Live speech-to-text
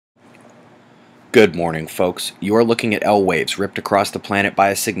Good morning, folks. You are looking at L waves ripped across the planet by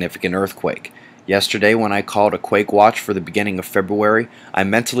a significant earthquake. Yesterday, when I called a quake watch for the beginning of February, I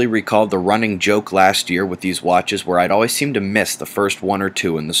mentally recalled the running joke last year with these watches where I'd always seem to miss the first one or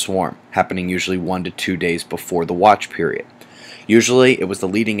two in the swarm, happening usually 1 to 2 days before the watch period. Usually, it was the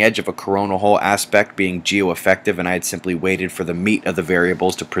leading edge of a coronal hole aspect being geo-effective and I had simply waited for the meat of the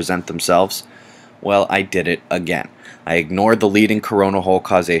variables to present themselves. Well, I did it again. I ignored the leading coronal hole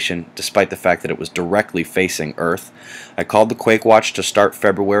causation, despite the fact that it was directly facing Earth. I called the quake watch to start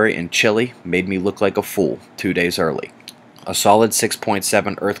February, and Chile made me look like a fool 2 days early. A solid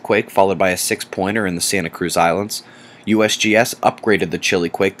 6.7 earthquake followed by a 6-pointer in the Santa Cruz Islands. USGS upgraded the Chile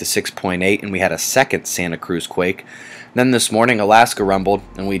quake to 6.8, and we had a second Santa Cruz quake. Then this morning, Alaska rumbled,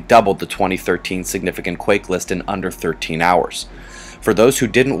 and we doubled the 2013 significant quake list in under 13 hours. For those who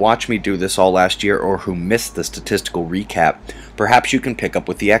didn't watch me do this all last year or who missed the statistical recap, perhaps you can pick up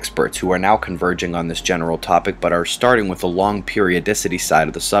with the experts who are now converging on this general topic but are starting with the long periodicity side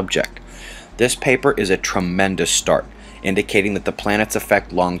of the subject. This paper is a tremendous start, indicating that the planets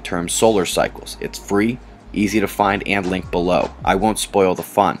affect long-term solar cycles. It's free, easy to find, and linked below. I won't spoil the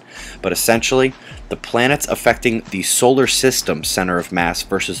fun, but essentially, the planets affecting the solar system center of mass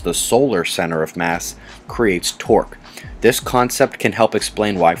versus the solar center of mass creates torque. This concept can help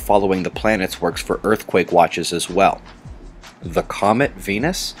explain why following the planets works for earthquake watches as well. The Comet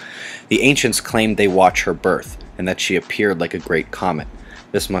Venus? The ancients claimed they watch her birth, and that she appeared like a great comet.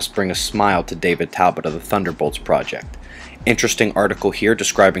 This must bring a smile to David Talbot of the Thunderbolts Project. Interesting article here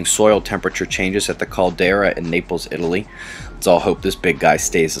describing soil temperature changes at the caldera in Naples, Italy. Let's all hope this big guy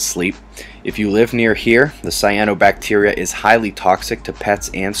stays asleep. If you live near here, the cyanobacteria is highly toxic to pets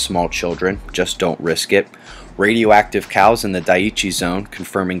and small children. Just don't risk it. Radioactive cows in the Daiichi zone,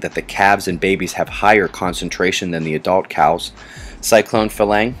 confirming that the calves and babies have higher concentration than the adult cows. Cyclone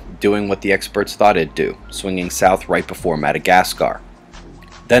Philae, doing what the experts thought it'd do, swinging south right before Madagascar.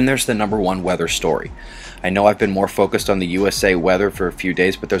 Then there's the #1 weather story. I know I've been more focused on the USA weather for a few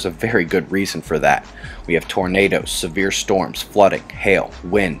days, but there's a very good reason for that. We have tornadoes, severe storms, flooding, hail,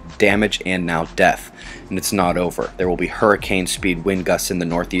 wind, damage, and now death. And it's not over. There will be hurricane-speed wind gusts in the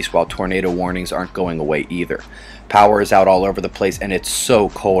Northeast while tornado warnings aren't going away either. Power is out all over the place, and it's so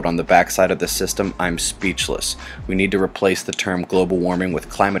cold on the backside of the system, I'm speechless. We need to replace the term global warming with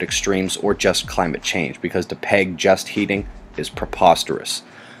climate extremes or just climate change, because to peg just heating is preposterous.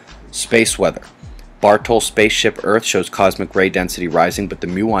 Space weather. Bartol spaceship Earth shows cosmic ray density rising, but the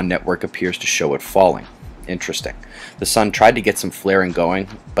muon network appears to show it falling. Interesting. The sun tried to get some flaring going,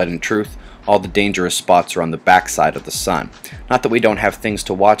 but in truth, all the dangerous spots are on the backside of the sun. Not that we don't have things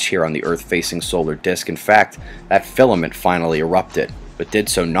to watch here on the Earth-facing solar disk. In fact, that filament finally erupted, but did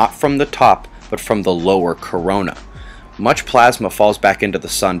so not from the top, but from the lower corona. Much plasma falls back into the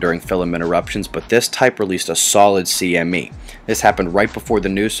sun during filament eruptions, but this type released a solid CME. This happened right before the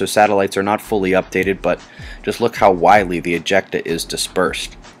news, so satellites are not fully updated, but just look how widely the ejecta is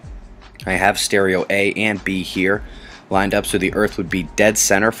dispersed. I have stereo A and B here, lined up so the Earth would be dead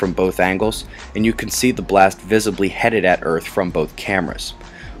center from both angles, and you can see the blast visibly headed at Earth from both cameras.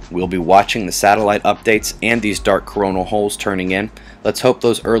 We'll be watching the satellite updates and these dark coronal holes turning in. Let's hope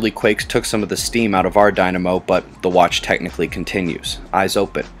those early quakes took some of the steam out of our dynamo, but the watch technically continues. Eyes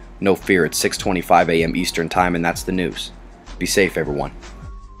open. No fear, it's 6:25 a.m. Eastern Time, and that's the news. Be safe, everyone.